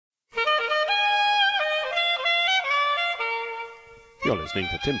You're listening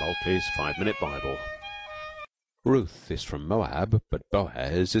to Tim Bulkeley's 5-Minute Bible. Ruth is from Moab, but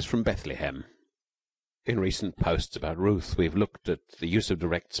Boaz is from Bethlehem. In recent posts about Ruth, we've looked at the use of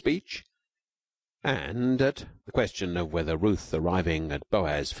direct speech and at the question of whether Ruth arriving at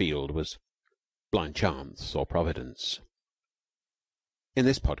Boaz's field was blind chance or providence. In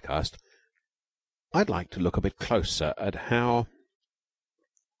this podcast, I'd like to look a bit closer at how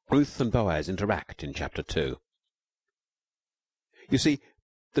Ruth and Boaz interact in chapter 2. You see,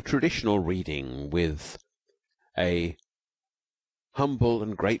 the traditional reading with a humble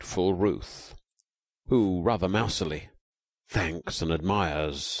and grateful Ruth, who rather mousily thanks and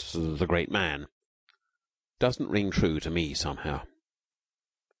admires the great man, doesn't ring true to me somehow.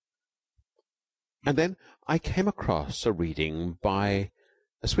 And then I came across a reading by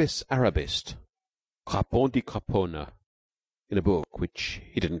a Swiss Arabist, Crapon di Caprona, in a book which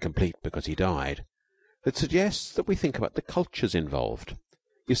he didn't complete because he died, that suggests that we think about the cultures involved.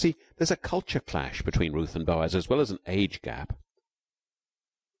 You see, there's a culture clash between Ruth and Boaz, as well as an age gap.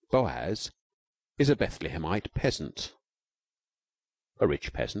 Boaz is a Bethlehemite peasant, a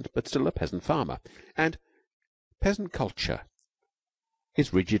rich peasant, but still a peasant farmer, and peasant culture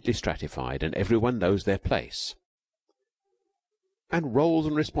is rigidly stratified, and everyone knows their place. And roles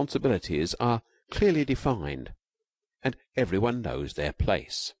and responsibilities are clearly defined, and everyone knows their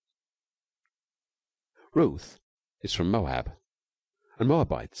place. Ruth is from Moab, and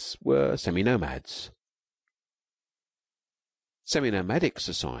Moabites were semi-nomads. Semi-nomadic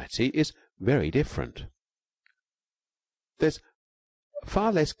society is very different. There's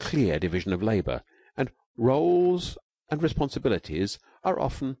far less clear division of labour, and roles and responsibilities are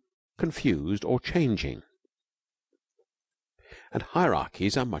often confused or changing. And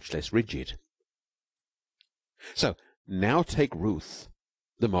hierarchies are much less rigid. So, now take Ruth,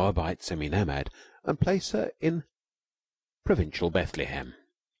 the Moabite semi-nomad, and place her in provincial Bethlehem.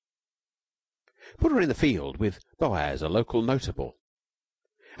 Put her in the field with Boaz, a local notable,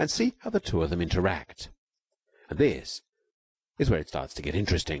 and see how the two of them interact. And this is where it starts to get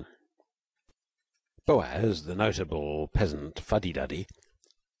interesting. Boaz, the notable peasant fuddy-duddy,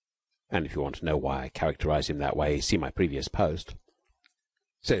 and if you want to know why I characterize him that way, see my previous post,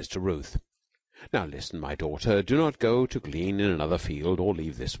 says to Ruth, "Now listen, my daughter, do not go to glean in another field or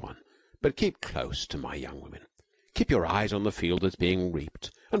leave this one, but keep close to my young women. Keep your eyes on the field that's being reaped,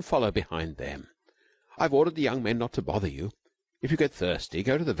 and follow behind them. I've ordered the young men not to bother you. If you get thirsty,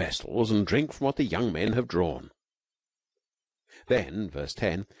 go to the vessels and drink from what the young men have drawn." Then, verse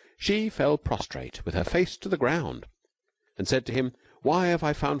 10, she fell prostrate with her face to the ground, and said to him, "Why have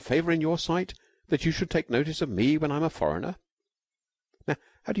I found favour in your sight, that you should take notice of me when I'm a foreigner?" Now,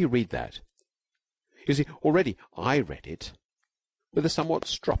 how do you read that? You see, already I read it with a somewhat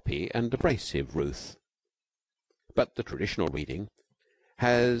stroppy and abrasive Ruth. But the traditional reading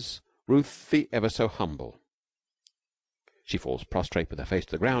has Ruth the ever so humble. She falls prostrate with her face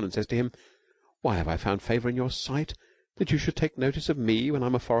to the ground and says to him, "Why have I found favour in your sight, that you should take notice of me when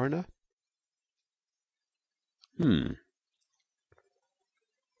I'm a foreigner?" The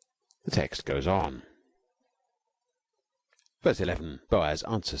text goes on. Verse 11, Boaz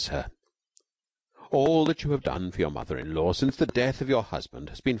answers her, "All that you have done for your mother-in-law since the death of your husband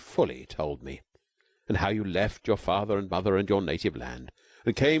has been fully told me, and how you left your father and mother and your native land,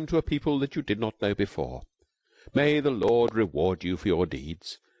 and came to a people that you did not know before. May the Lord reward you for your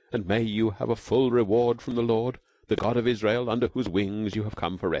deeds, and may you have a full reward from the Lord, the God of Israel, under whose wings you have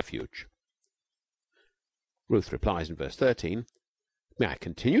come for refuge." Ruth replies in verse 13, "May I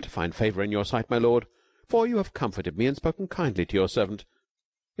continue to find favour in your sight, my lord, for you have comforted me and spoken kindly to your servant,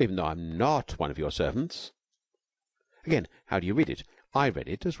 even though I'm not one of your servants." Again, how do you read it? I read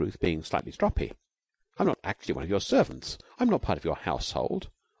it as Ruth being slightly stroppy. I'm not actually one of your servants. I'm not part of your household.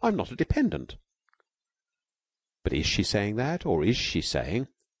 I'm not a dependent. But is she saying that, or is she saying,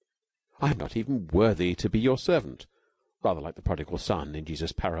 I'm not even worthy to be your servant, rather like the prodigal son in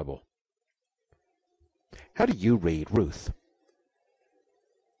Jesus' parable? How do you read Ruth?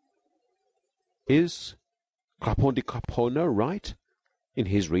 Is Crapon di Caprona right in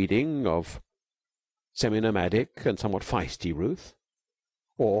his reading of semi-nomadic and somewhat feisty Ruth?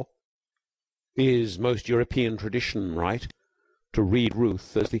 Or is most European tradition right to read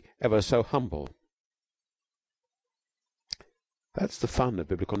Ruth as the ever so humble? That's the fun of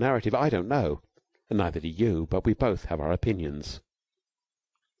biblical narrative. I don't know, and neither do you, but we both have our opinions.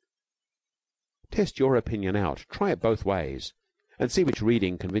 Test your opinion out. Try it both ways, and see which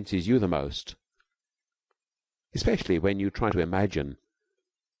reading convinces you the most, especially when you try to imagine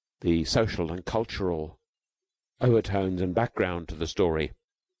the social and cultural overtones and background to the story.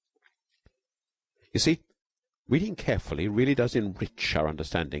 You see, reading carefully really does enrich our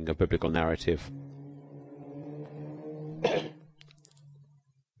understanding of biblical narrative.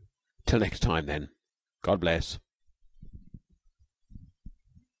 Till next time, then. God bless.